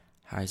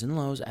Highs and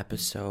Lows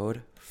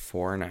episode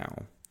 4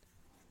 now.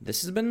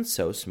 This has been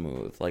so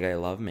smooth. Like, I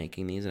love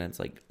making these, and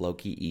it's like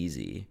low-key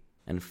easy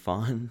and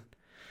fun.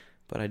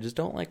 But I just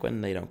don't like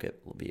when they don't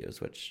get views,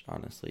 which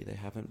honestly they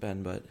haven't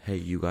been. But hey,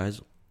 you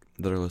guys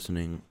that are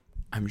listening,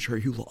 I'm sure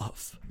you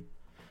love.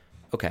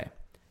 Okay,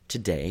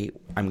 today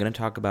I'm going to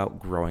talk about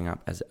growing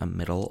up as a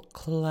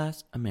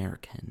middle-class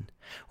American,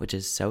 which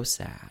is so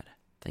sad,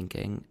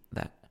 thinking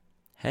that,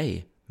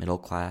 hey, middle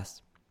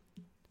class.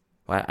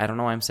 Well, I don't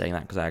know why I'm saying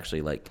that, because I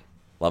actually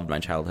loved my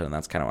childhood, and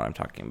that's kind of what I'm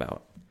talking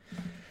about.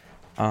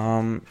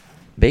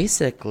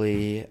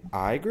 Basically,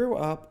 I grew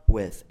up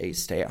with a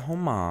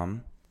stay-at-home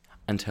mom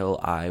until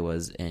I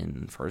was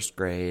in first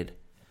grade,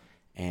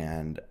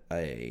 and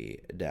a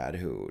dad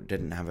who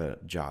didn't have a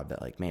job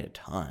that made a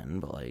ton,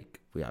 but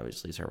we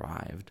obviously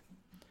survived.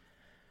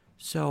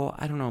 So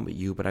I don't know about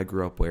you, but I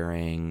grew up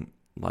wearing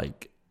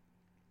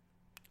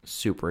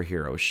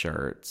superhero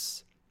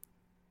shirts,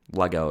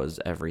 Legos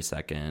every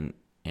second,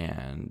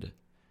 and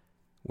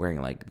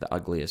wearing the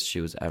ugliest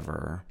shoes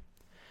ever.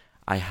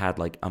 I had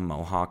a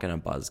mohawk and a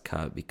buzz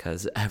cut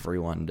because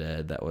everyone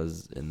did that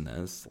was in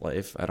this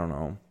life. I don't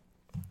know.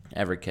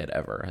 Every kid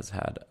ever has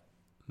had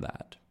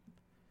that.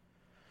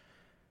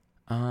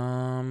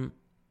 I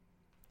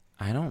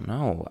don't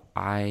know.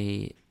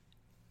 I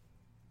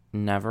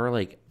never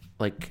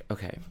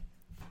okay.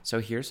 So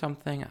here's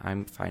something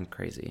I find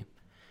crazy.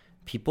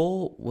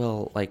 People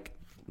will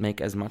make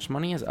as much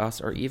money as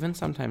us, or even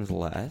sometimes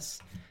less,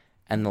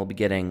 and they'll be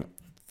getting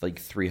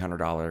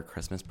 $300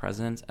 Christmas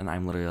presents, and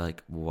I'm literally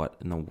what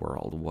in the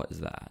world? What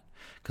is that?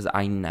 Because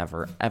I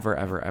never, ever,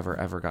 ever, ever,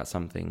 ever got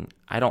something,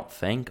 I don't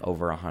think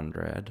over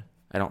 100.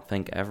 I don't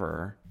think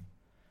ever.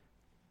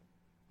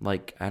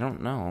 I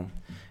don't know.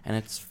 And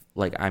it's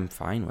I'm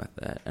fine with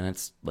it, and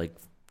it's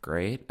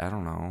great. I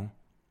don't know.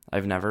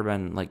 I've never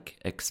been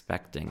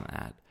expecting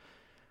that,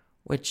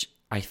 which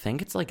I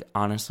think it's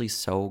honestly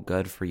so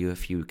good for you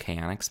if you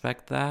can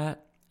expect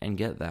that and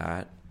get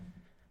that.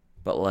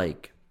 But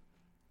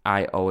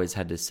I always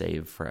had to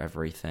save for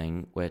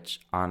everything,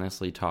 which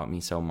honestly taught me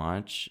so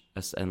much.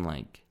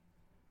 And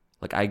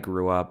I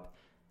grew up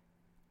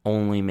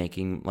only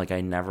making I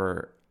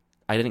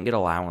didn't get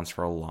allowance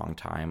for a long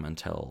time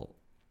until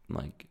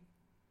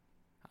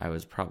I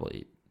was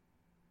probably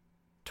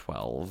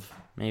 12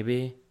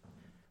 maybe,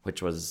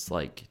 which was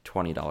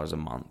 $20 a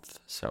month.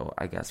 So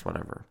I guess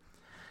whatever.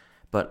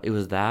 But it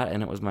was that,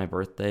 and it was my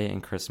birthday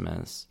and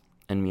Christmas,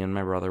 and me and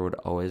my brother would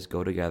always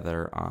go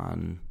together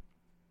on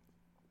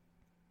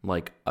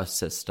a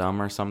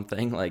system or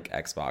something,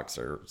 Xbox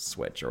or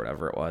Switch or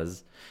whatever it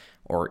was,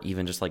 or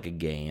even just a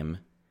game.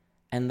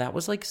 And that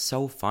was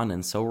so fun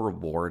and so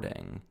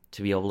rewarding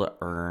to be able to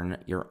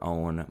earn your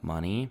own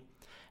money.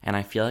 And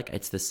I feel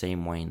it's the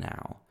same way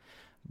now.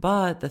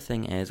 But the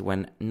thing is,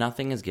 when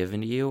nothing is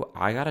given to you,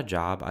 I got a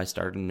job. I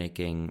started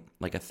making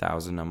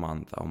 $1,000 a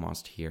month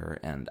almost here,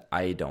 and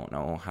I don't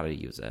know how to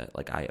use it.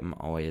 I am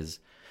always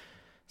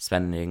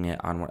spending it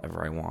on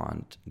whatever I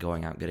want,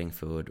 going out getting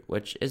food,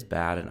 which is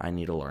bad, and I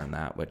need to learn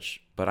that,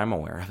 but I'm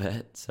aware of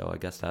it, so I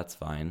guess that's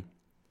fine.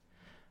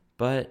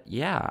 But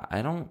yeah,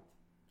 I never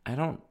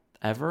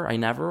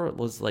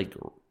was I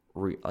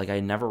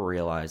never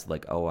realized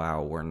oh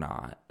wow, we're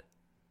not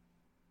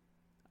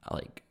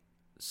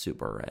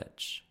super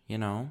rich,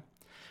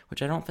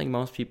 which I don't think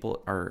most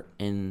people are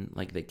in,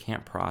 they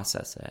can't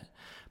process it.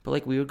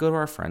 But we would go to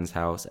our friend's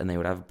house, and they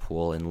would have a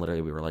pool, and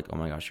literally we were oh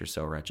my gosh, you're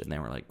so rich, and they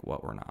were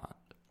what, we're not.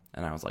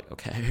 And I was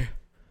okay.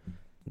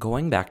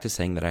 Going back to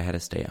saying that I had a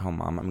stay-at-home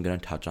mom, I'm going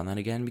to touch on that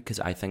again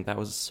because I think that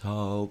was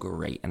so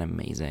great and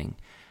amazing.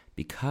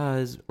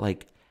 Because,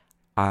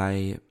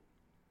 I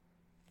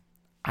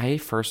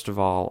first of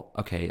all,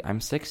 okay,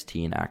 I'm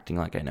 16 acting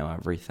like I know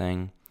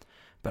everything.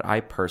 But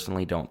I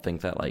personally don't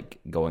think that,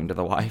 going to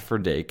the Y for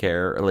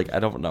daycare, or, I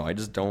don't know. I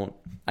just don't.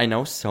 I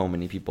know so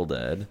many people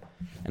did,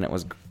 and it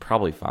was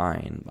probably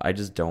fine. I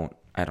just don't.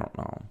 I don't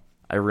know.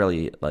 I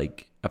really,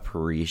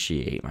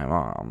 appreciate my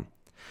mom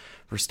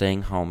for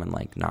staying home and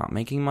not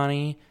making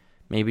money.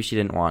 Maybe she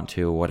didn't want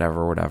to,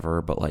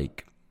 whatever, but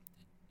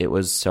it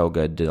was so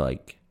good to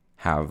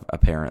have a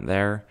parent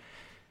there,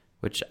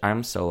 which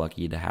I'm so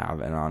lucky to have.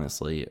 And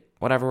honestly,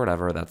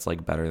 whatever, that's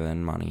better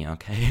than money.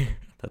 Okay.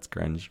 That's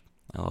cringe.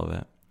 I love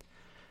it.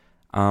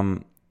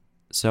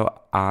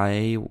 So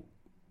I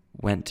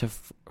went to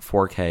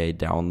 4K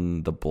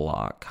down the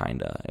block,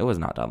 kinda. It was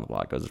not down the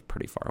block, it was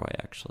pretty far away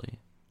actually.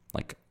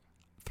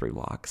 3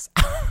 blocks.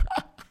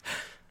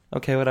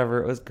 Okay,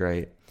 whatever. It was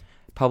great.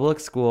 Public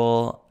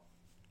school,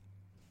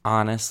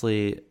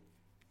 honestly,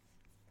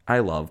 I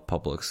love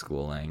public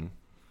schooling.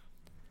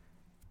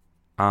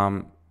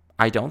 I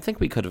don't think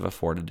we could have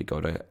afforded to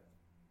go to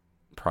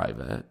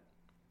private.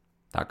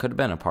 That could have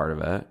been a part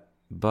of it,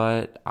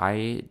 but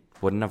I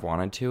wouldn't have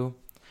wanted to.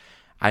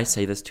 I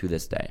say this to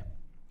this day.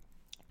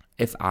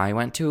 If I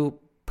went to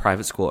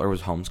private school or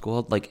was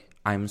homeschooled,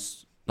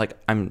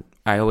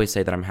 I always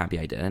say that I'm happy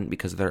I didn't,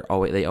 because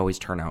they always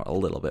turn out a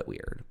little bit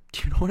weird.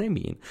 Do you know what I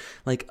mean?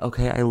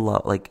 Okay, I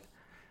love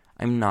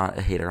I'm not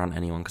a hater on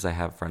anyone because I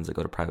have friends that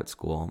go to private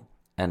school,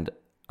 and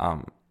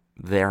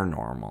they're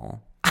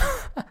normal.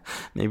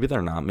 Maybe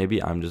they're not.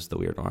 Maybe I'm just the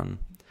weird one.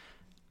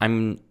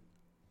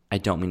 I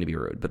don't mean to be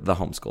rude, but the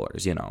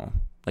homeschoolers,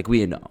 like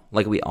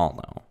we all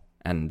know.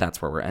 And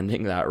that's where we're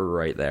ending that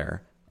right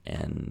there.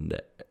 And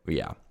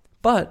yeah.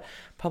 But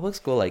public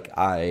school, like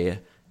I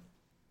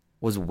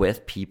was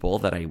with people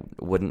that I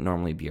wouldn't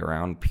normally be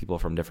around, people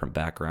from different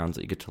backgrounds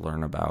that you get to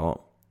learn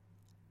about.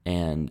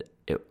 And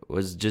it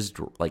was just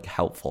like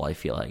helpful, I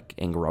feel like,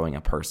 in growing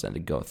a person to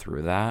go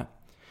through that.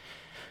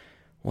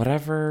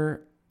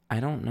 Whatever, I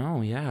don't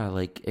know. Yeah,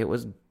 like it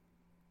was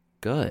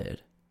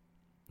good.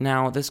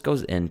 Now, this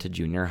goes into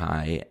junior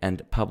high,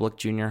 and public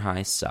junior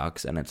high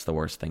sucks, and it's the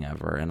worst thing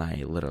ever, and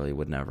I literally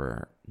would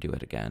never do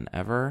it again,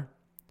 ever.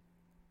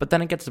 But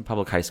then it gets to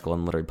public high school,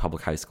 and literally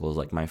public high school is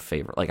like my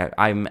favorite. Like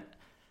I'm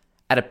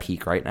at a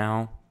peak right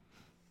now,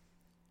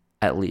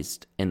 at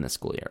least in the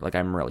school year. Like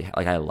I'm really,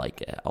 like I like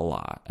it a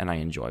lot, and I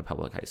enjoy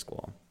public high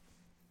school,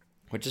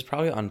 which is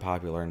probably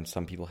unpopular, and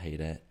some people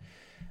hate it.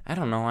 I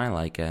don't know, I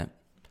like it.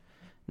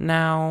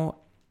 Now,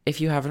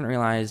 if you haven't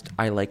realized,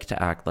 I like to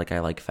act like I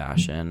like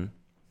fashion.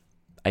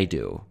 I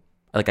do.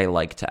 Like, I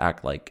like to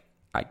act like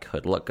I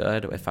could look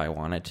good if I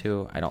wanted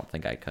to. I don't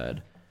think I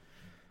could.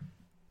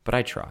 But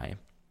I try.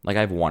 Like,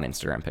 I have one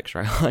Instagram picture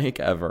I like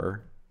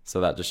ever.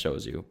 So that just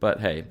shows you. But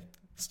hey,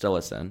 still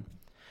listen.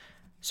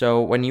 So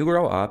when you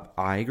grow up,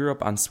 I grew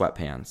up on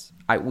sweatpants.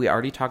 We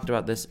already talked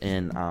about this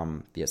in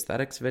the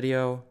aesthetics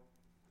video.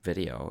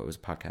 It was a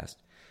podcast.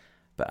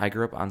 But I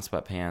grew up on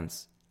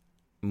sweatpants,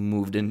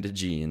 moved into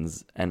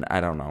jeans, and I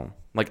don't know.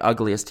 Like,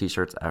 ugliest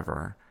t-shirts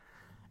ever.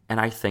 And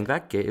I think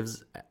that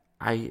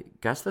I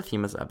guess the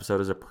theme of this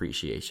episode is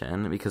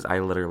appreciation, because I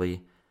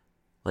literally,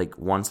 like,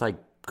 once I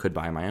could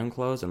buy my own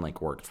clothes and,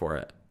 like, worked for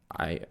it,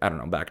 I don't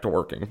know, back to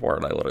working for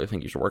it. I literally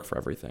think you should work for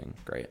everything.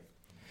 Great.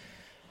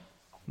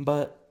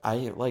 But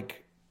I,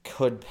 like,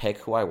 could pick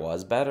who I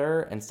was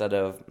better instead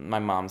of my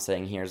mom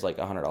saying, here's, like,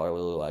 $100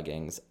 Lulu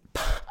leggings.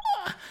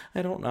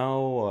 I don't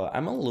know.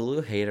 I'm a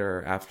Lulu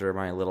hater after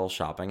my little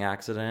shopping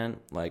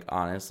accident, like,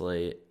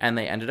 honestly. And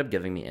they ended up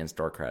giving me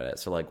in-store credit.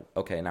 So, like,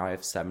 okay, now I have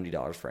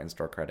 $70 for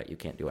in-store credit. You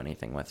can't do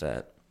anything with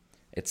it.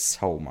 It's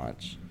so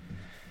much.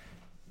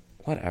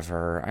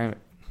 Whatever.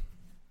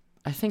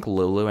 I think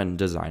Lulu and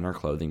designer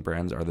clothing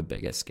brands are the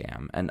biggest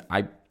scam. And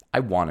I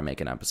want to make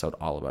an episode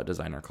all about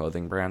designer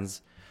clothing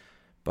brands.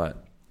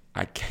 But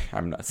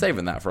I'm not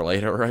saving that for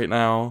later right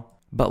now.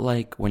 But,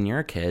 like, when you're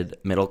a kid,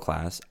 middle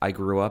class, I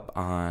grew up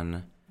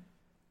on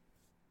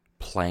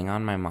playing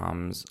on my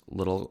mom's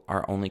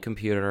our only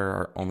computer,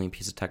 our only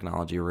piece of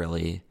technology,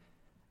 really.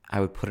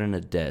 I would put in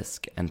a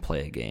disc and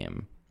play a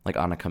game, like,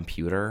 on a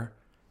computer.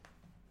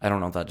 I don't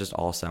know, that just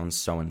all sounds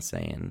so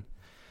insane.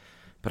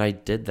 But I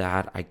did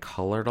that. I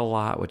colored a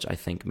lot, which I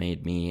think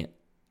made me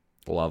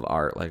love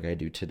art like I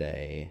do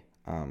today.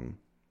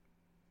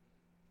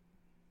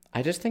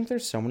 I just think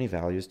there's so many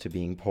values to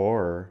being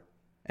poor.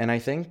 And I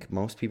think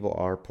most people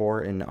are poor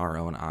in our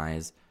own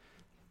eyes.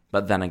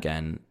 But then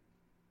again,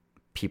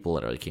 people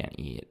literally can't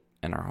eat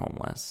and are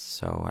homeless.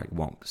 So I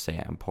won't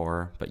say I'm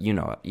poor. But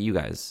you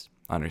guys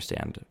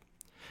understand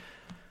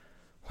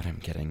what I'm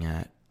getting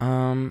at.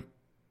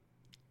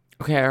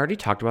 Okay, I already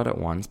talked about it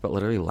once, but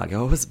literally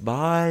Legos.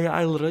 Bye.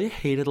 I literally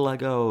hated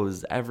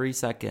Legos every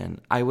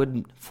second. I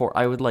would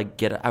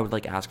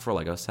ask for a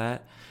Lego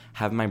set,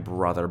 have my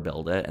brother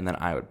build it, and then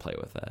I would play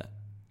with it.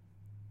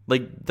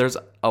 Like, there's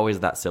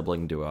always that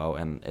sibling duo,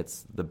 and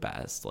it's the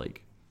best.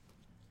 Like,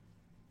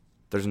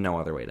 there's no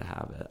other way to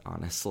have it,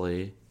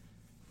 honestly.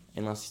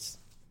 Unless,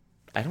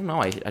 I don't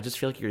know, I just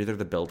feel like you're either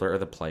the builder or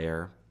the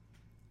player.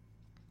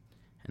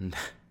 And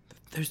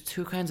there's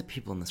two kinds of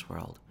people in this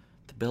world.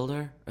 The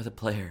builder or the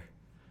player.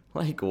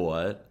 Like,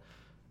 what?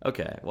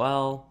 Okay,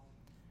 well,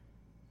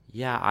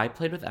 yeah, I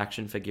played with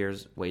action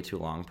figures way too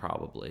long,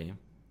 probably.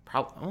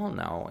 Well,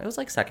 no, it was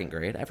like second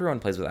grade. Everyone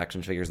plays with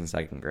action figures in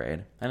second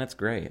grade, and it's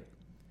great.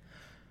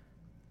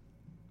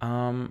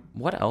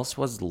 What else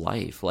was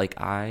life? Like,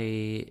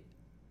 I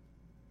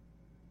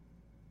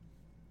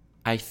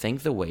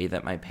think the way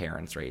that my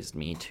parents raised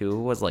me, too,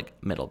 was, like,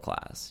 middle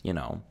class,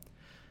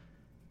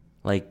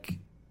 Like,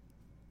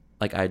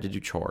 I had to do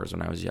chores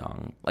when I was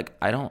young. Like,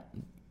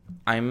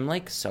 I'm,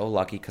 like, so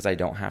lucky because I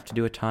don't have to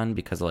do a ton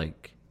because,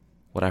 like,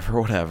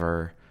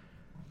 whatever.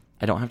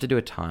 I don't have to do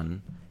a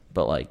ton.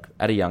 But, like,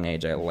 at a young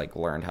age, I, like,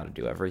 learned how to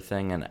do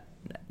everything. And,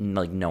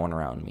 like, no one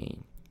around me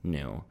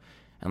knew.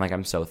 And, like,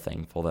 I'm so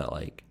thankful that,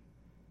 like,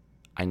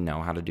 I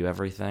know how to do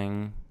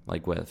everything,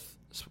 like, with,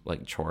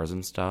 like, chores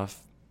and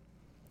stuff.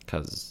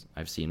 Because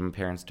I've seen my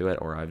parents do it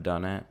or I've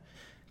done it.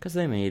 Because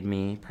they made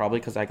me. Probably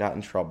because I got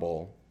in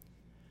trouble.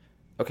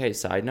 Okay,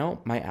 side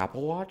note, my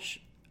Apple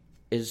Watch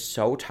is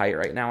so tight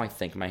right now, I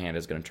think my hand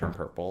is going to turn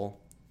purple.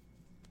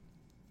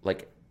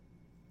 Like,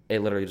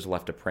 it literally just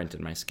left a print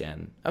in my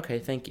skin. Okay,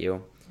 thank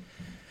you.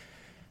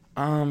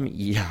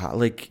 Yeah,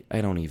 like,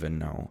 I don't even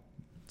know.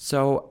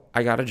 So,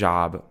 I got a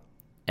job,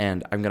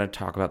 and I'm going to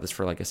talk about this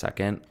for, like, a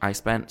second. I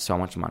spent so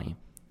much money.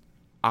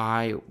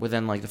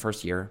 Within, like, the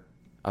first year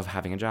of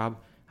having a job,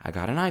 I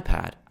got an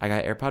iPad. I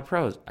got AirPod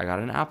Pros. I got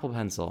an Apple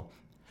Pencil.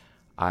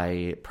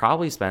 I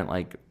probably spent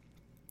like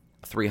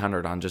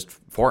 $300 on just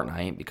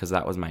Fortnite because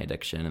that was my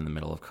addiction in the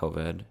middle of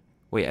COVID.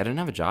 Wait, I didn't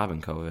have a job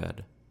in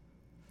COVID.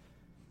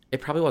 It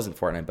probably wasn't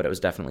Fortnite, but it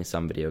was definitely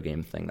some video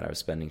game thing that I was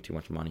spending too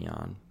much money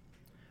on.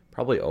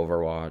 Probably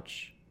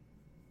Overwatch,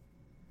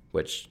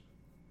 which,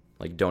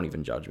 like, don't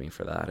even judge me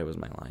for that. It was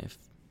my life.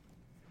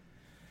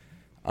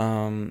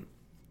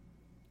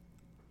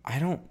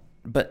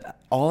 But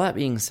all that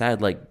being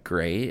said, like,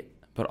 great,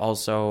 but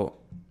also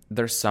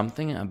there's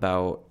something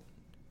about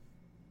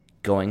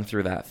going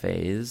through that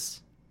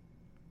phase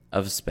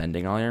of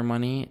spending all your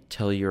money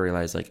till you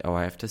realize, like, oh,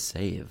 I have to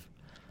save.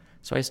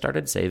 So I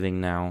started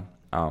saving now,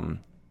 and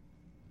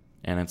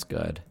it's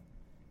good.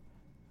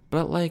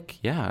 But, like,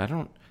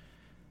 yeah,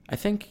 I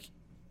think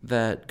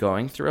that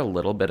going through a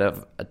little bit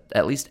of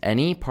at least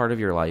any part of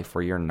your life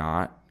where you're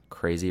not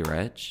crazy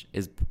rich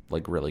is,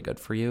 like, really good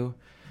for you.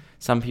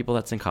 Some people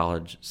that's in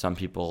college, some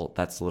people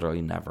that's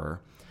literally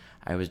never.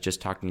 I was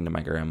just talking to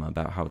my grandma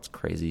about how it's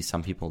crazy.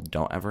 Some people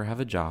don't ever have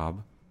a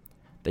job.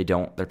 Their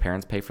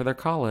parents pay for their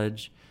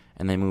college,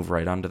 and they move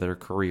right onto their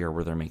career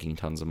where they're making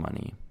tons of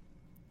money.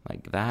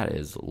 Like, that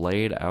is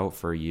laid out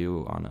for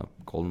you on a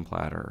golden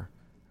platter,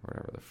 or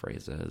whatever the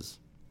phrase is.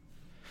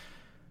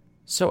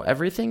 So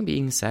everything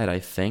being said, I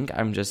think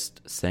I'm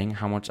just saying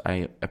how much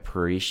I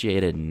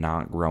appreciated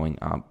not growing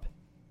up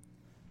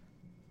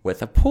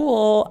with a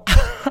pool.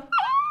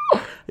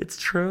 It's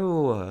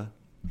true.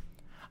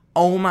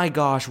 Oh my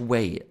gosh,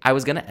 wait. I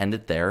was going to end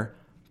it there,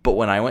 but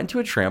when I went to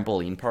a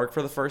trampoline park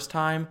for the first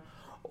time,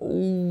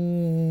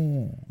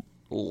 ooh,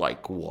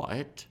 like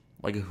what?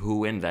 Like,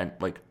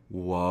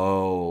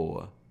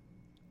 whoa.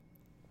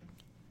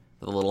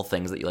 The little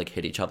things that you, like,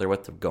 hit each other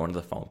with to go into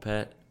the foam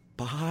pit.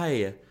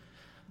 Bye.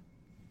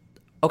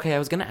 Okay, I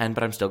was going to end,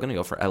 but I'm still going to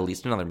go for at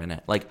least another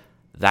minute. Like,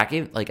 that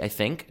gave, like, I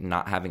think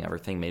not having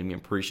everything made me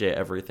appreciate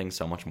everything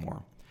so much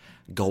more.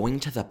 Going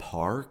to the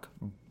park,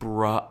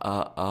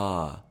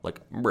 bruh.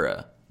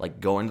 Like,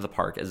 going to the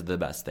park is the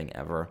best thing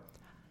ever.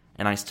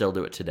 And I still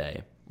do it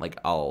today. Like,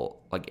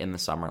 I'll, like, in the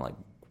summer, like,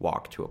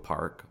 walk to a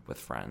park with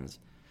friends.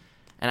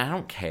 And I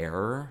don't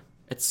care.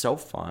 It's so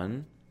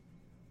fun.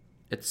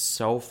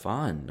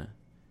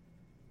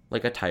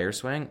 Like, a tire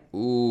swing,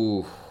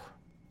 ooh,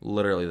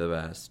 literally the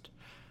best.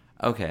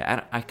 Okay,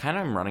 I kind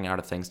of am running out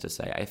of things to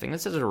say. I think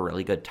this is a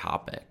really good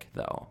topic,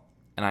 though.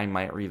 And I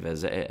might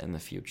revisit it in the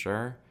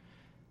future.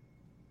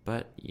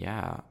 But,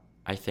 yeah,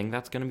 I think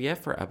that's going to be it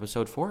for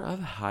episode 4 of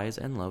Highs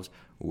and Lows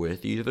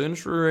with Ethan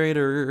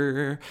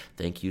Schrader.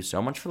 Thank you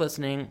so much for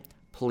listening.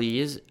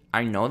 Please,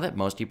 I know that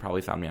most of you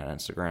probably found me on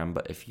Instagram,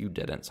 but if you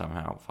didn't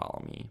somehow,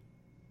 follow me.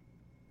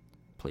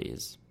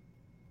 Please.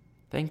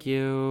 Thank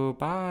you.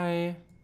 Bye.